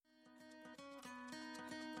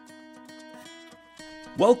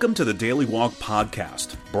Welcome to the Daily Walk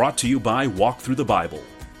Podcast, brought to you by Walk Through the Bible.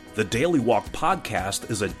 The Daily Walk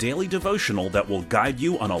Podcast is a daily devotional that will guide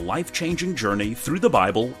you on a life-changing journey through the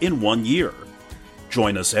Bible in 1 year.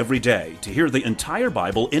 Join us every day to hear the entire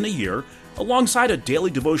Bible in a year, alongside a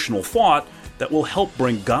daily devotional thought that will help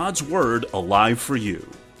bring God's Word alive for you.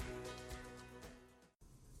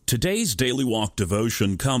 Today's Daily Walk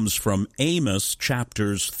devotion comes from Amos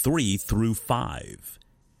chapters 3 through 5.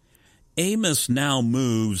 Amos now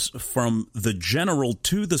moves from the general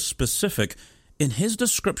to the specific in his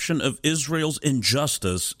description of Israel's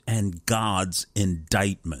injustice and God's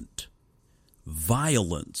indictment.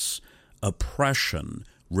 Violence, oppression,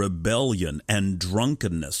 rebellion, and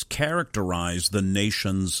drunkenness characterize the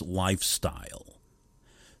nation's lifestyle.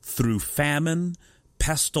 Through famine,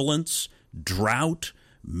 pestilence, drought,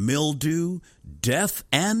 mildew, death,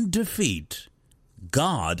 and defeat,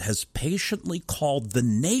 God has patiently called the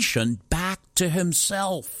nation back to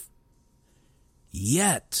himself.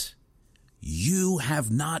 Yet, you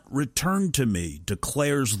have not returned to me,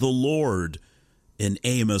 declares the Lord, in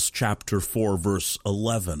Amos chapter 4, verse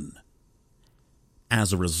 11.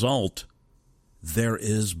 As a result, there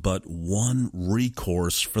is but one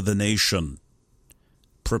recourse for the nation.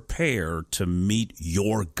 Prepare to meet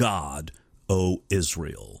your God, O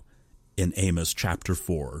Israel, in Amos chapter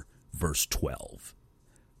 4, verse 12.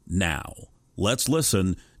 Now, let's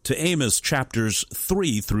listen to Amos chapters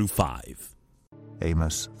 3 through 5.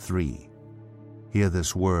 Amos 3. Hear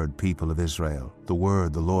this word, people of Israel, the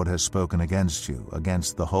word the Lord has spoken against you,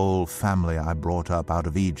 against the whole family I brought up out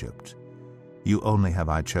of Egypt. You only have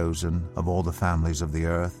I chosen of all the families of the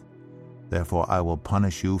earth. Therefore I will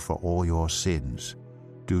punish you for all your sins.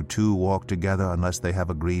 Do two walk together unless they have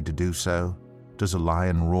agreed to do so? Does a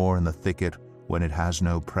lion roar in the thicket when it has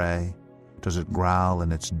no prey? Does it growl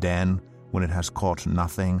in its den when it has caught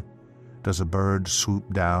nothing? Does a bird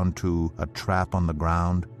swoop down to a trap on the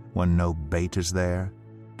ground when no bait is there?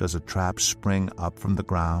 Does a trap spring up from the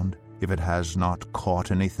ground if it has not caught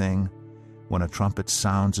anything? When a trumpet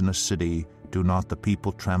sounds in a city, do not the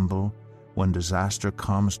people tremble? When disaster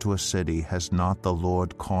comes to a city, has not the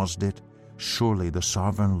Lord caused it? Surely the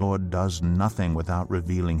sovereign Lord does nothing without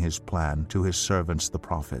revealing his plan to his servants the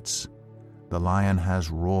prophets. The lion has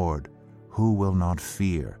roared, who will not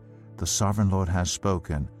fear? The sovereign Lord has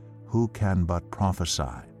spoken, who can but prophesy?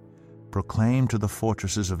 Proclaim to the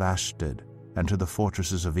fortresses of Ashdod and to the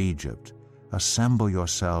fortresses of Egypt, assemble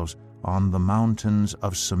yourselves on the mountains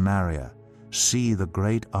of Samaria. See the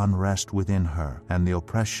great unrest within her and the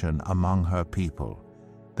oppression among her people.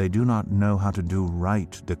 They do not know how to do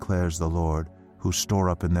right, declares the Lord, who store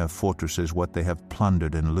up in their fortresses what they have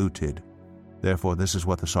plundered and looted. Therefore this is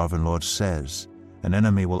what the sovereign Lord says, an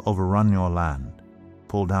enemy will overrun your land,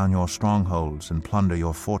 pull down your strongholds, and plunder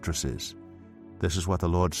your fortresses. This is what the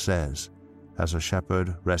Lord says, as a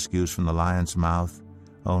shepherd rescues from the lion's mouth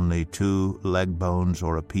only 2 leg bones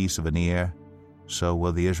or a piece of an ear, so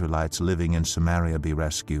will the Israelites living in Samaria be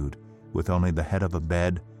rescued, with only the head of a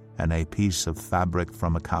bed and a piece of fabric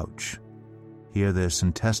from a couch. Hear this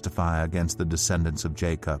and testify against the descendants of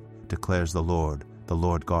Jacob, declares the Lord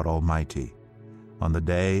God Almighty. On the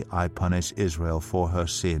day I punish Israel for her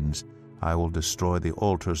sins, I will destroy the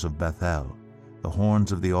altars of Bethel. The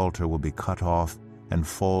horns of the altar will be cut off and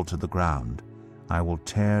fall to the ground. I will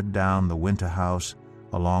tear down the winter house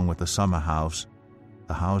along with the summer house.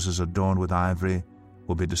 The houses adorned with ivory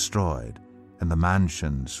will be destroyed, and the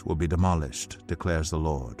mansions will be demolished, declares the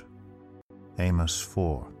Lord. Amos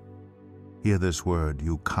 4. Hear this word,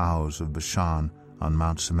 you cows of Bashan on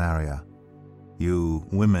Mount Samaria, you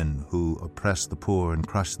women who oppress the poor and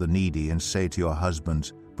crush the needy, and say to your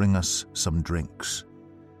husbands, bring us some drinks.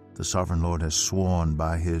 The sovereign Lord has sworn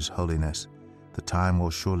by his holiness, the time will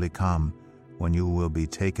surely come when you will be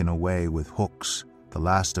taken away with hooks, the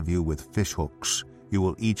last of you with fish hooks. You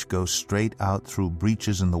will each go straight out through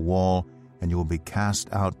breaches in the wall, and you will be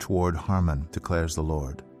cast out toward Harmon, declares the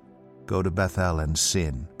Lord. Go to Bethel and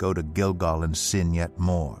sin. Go to Gilgal and sin yet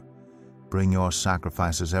more. Bring your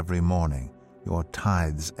sacrifices every morning, your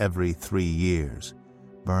tithes every 3 years.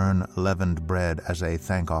 Burn leavened bread as a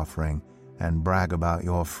thank offering, and brag about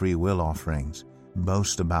your free will offerings.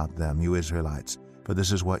 Boast about them, you Israelites, for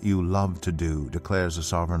this is what you love to do, declares the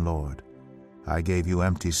sovereign Lord. I gave you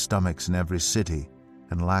empty stomachs in every city,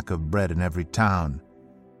 and lack of bread in every town.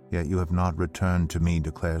 Yet you have not returned to me,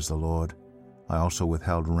 declares the Lord. I also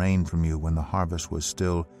withheld rain from you when the harvest was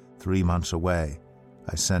still 3 months away.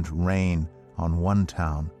 I sent rain on one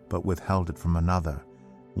town, but withheld it from another.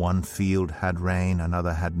 One field had rain,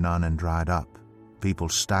 another had none and dried up. People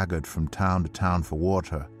staggered from town to town for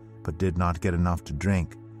water, but did not get enough to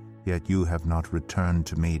drink. yet you have not returned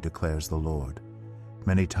to me, declares the Lord.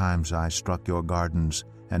 Many times I struck your gardens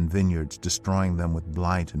and vineyards, destroying them with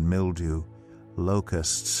blight and mildew.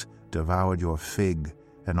 Locusts devoured your fig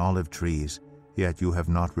and olive trees, yet you have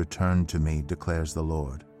not returned to me, declares the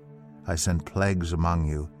Lord. I sent plagues among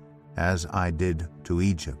you, as I did to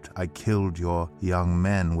Egypt. I killed your young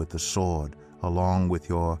men with the sword, along with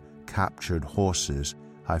your captured horses.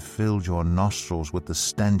 I filled your nostrils with the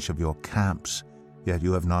stench of your camps, yet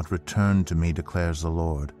you have not returned to me, declares the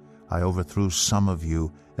Lord. I overthrew some of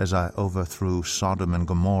you as I overthrew Sodom and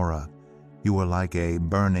Gomorrah. You were like a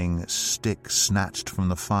burning stick snatched from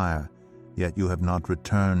the fire, yet you have not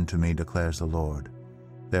returned to me, declares the Lord.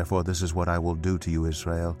 Therefore this is what I will do to you,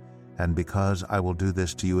 Israel, and because I will do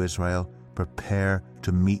this to you, Israel, prepare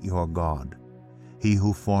to meet your God. He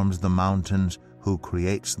who forms the mountains, who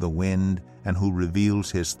creates the wind, and who reveals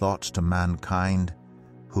his thoughts to mankind,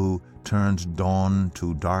 who turns dawn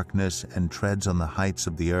to darkness and treads on the heights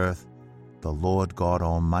of the earth, the Lord God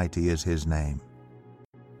Almighty is his name.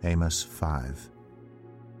 Amos 5.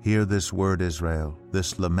 Hear this word, Israel,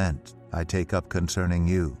 this lament I take up concerning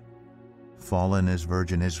you. Fallen is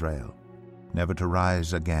virgin Israel, never to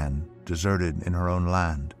rise again, deserted in her own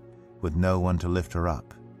land, with no one to lift her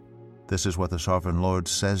up. This is what the sovereign Lord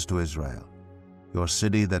says to Israel. Your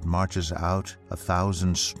city that marches out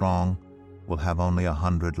 1,000 strong will have only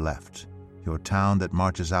 100 left. Your town that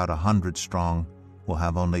marches out 100 strong will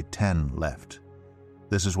have only 10 left.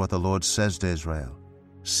 This is what the Lord says to Israel.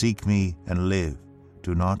 Seek me and live.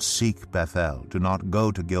 Do not seek Bethel. Do not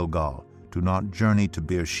go to Gilgal. Do not journey to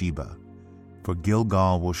Beersheba. For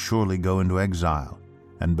Gilgal will surely go into exile,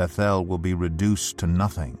 and Bethel will be reduced to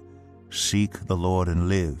nothing. Seek the Lord and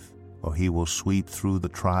live, or he will sweep through the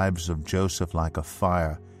tribes of Joseph like a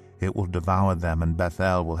fire. It will devour them, and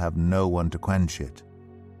Bethel will have no one to quench it.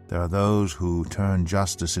 There are those who turn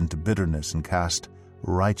justice into bitterness and cast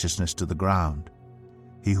righteousness to the ground.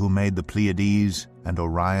 He who made the Pleiades and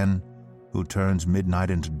Orion, who turns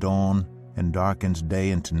midnight into dawn and darkens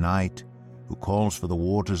day into night, who calls for the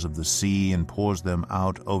waters of the sea and pours them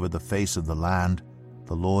out over the face of the land,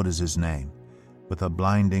 the Lord is his name. With a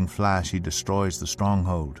blinding flash he destroys the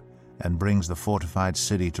stronghold and brings the fortified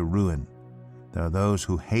city to ruin. There are those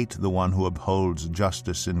who hate the one who upholds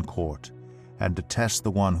justice in court and detest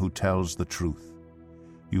the one who tells the truth.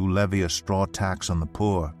 You levy a straw tax on the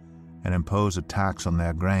poor and impose a tax on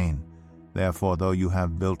their grain. Therefore, though you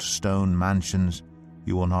have built stone mansions,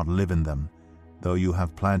 you will not live in them. Though you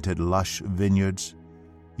have planted lush vineyards,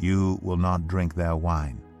 you will not drink their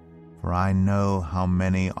wine. For I know how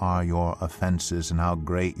many are your offenses and how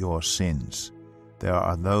great your sins. There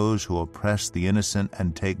are those who oppress the innocent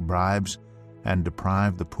and take bribes, and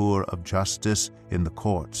deprive the poor of justice in the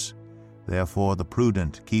courts. Therefore the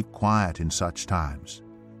prudent keep quiet in such times,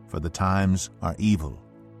 for the times are evil.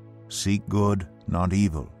 Seek good, not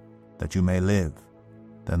evil, that you may live.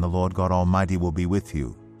 Then the Lord God Almighty will be with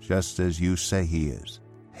you, just as you say he is.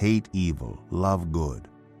 Hate evil, love good.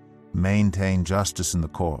 Maintain justice in the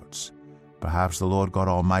courts. Perhaps the Lord God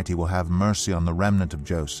Almighty will have mercy on the remnant of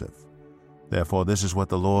Joseph. Therefore this is what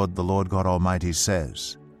the Lord God Almighty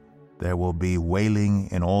says. There will be wailing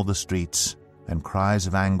in all the streets, and cries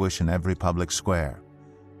of anguish in every public square.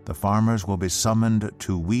 The farmers will be summoned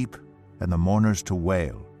to weep, and the mourners to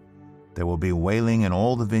wail. There will be wailing in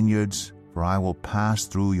all the vineyards, for I will pass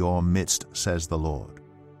through your midst, says the Lord.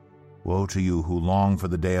 Woe to you who long for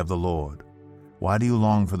the day of the Lord. Why do you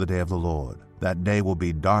long for the day of the Lord? That day will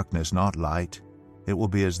be darkness, not light. It will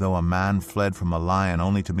be as though a man fled from a lion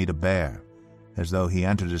only to meet a bear, as though he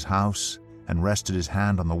entered his house and rested his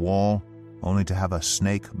hand on the wall, only to have a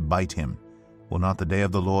snake bite him. Will not the day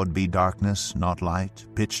of the Lord be darkness, not light,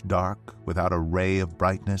 pitch dark, without a ray of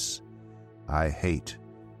brightness?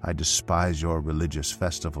 I despise your religious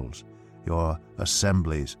festivals. Your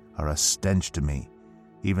assemblies are a stench to me.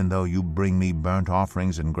 Even though you bring me burnt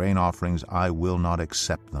offerings and grain offerings, I will not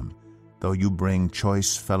accept them. Though you bring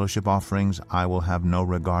choice fellowship offerings, I will have no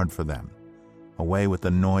regard for them. Away with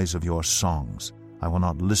the noise of your songs. I will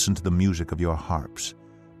not listen to the music of your harps.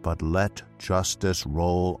 But let justice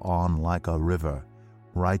roll on like a river,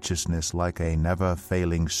 righteousness like a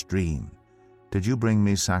never-failing stream. Did you bring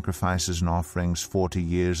me sacrifices and offerings 40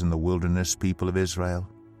 years in the wilderness, people of Israel?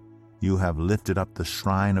 You have lifted up the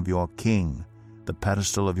shrine of your king, the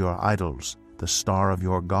pedestal of your idols, the star of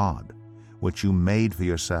your God, which you made for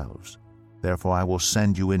yourselves. Therefore I will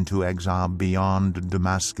send you into exile beyond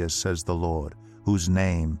Damascus, says the Lord, whose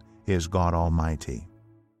name is God Almighty.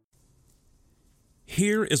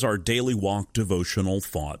 Here is our Daily Walk devotional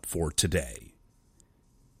thought for today.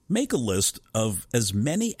 Make a list of as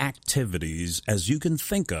many activities as you can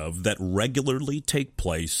think of that regularly take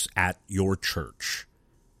place at your church.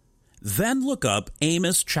 Then look up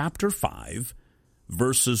Amos chapter 5,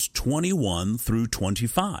 verses 21 through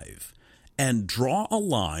 25, and draw a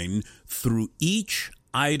line through each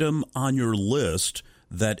item on your list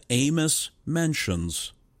that Amos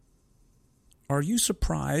mentions. Are you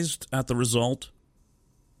surprised at the result?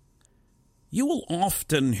 You will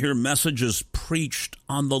often hear messages preached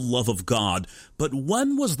on the love of God, but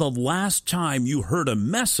when was the last time you heard a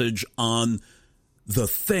message on the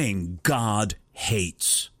thing God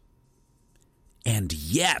hates? And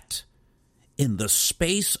yet, in the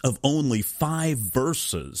space of only 5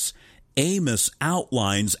 verses, Amos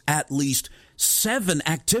outlines at least 7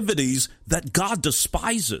 activities that God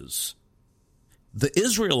despises. The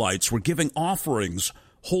Israelites were giving offerings,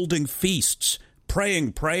 holding feasts,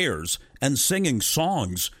 praying prayers, and singing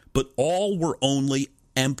songs, but all were only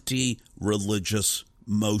empty religious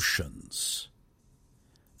motions.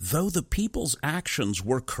 Though the people's actions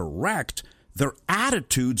were correct, their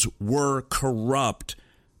attitudes were corrupt,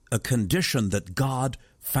 a condition that God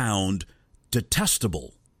found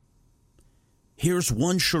detestable. Here's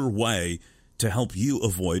one sure way to help you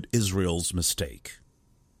avoid Israel's mistake.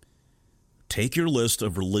 Take your list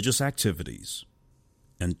of religious activities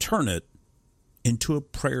and turn it into a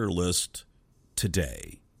prayer list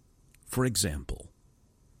today. For example,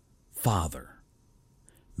 Father,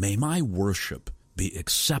 may my worship be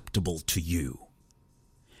acceptable to you.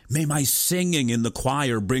 May my singing in the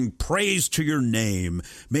choir bring praise to your name.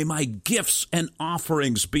 May my gifts and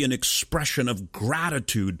offerings be an expression of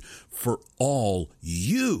gratitude for all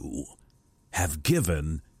you have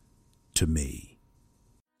given to me.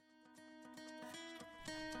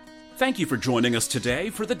 Thank you for joining us today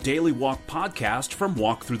for the Daily Walk podcast from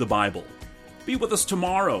Walk Through the Bible. Be with us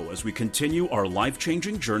tomorrow as we continue our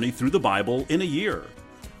life-changing journey through the Bible in a year.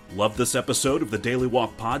 Love this episode of the Daily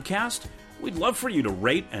Walk podcast? We'd love for you to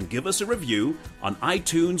rate and give us a review on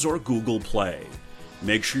iTunes or Google Play.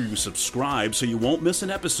 Make sure you subscribe so you won't miss an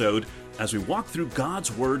episode as we walk through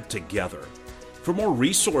God's Word together. For more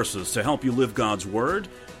resources to help you live God's Word,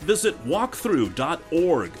 visit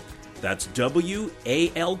walkthrough.org. That's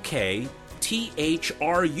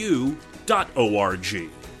WALKTHRU.org.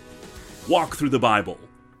 Walk through the Bible.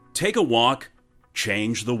 Take a walk,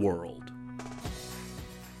 change the world.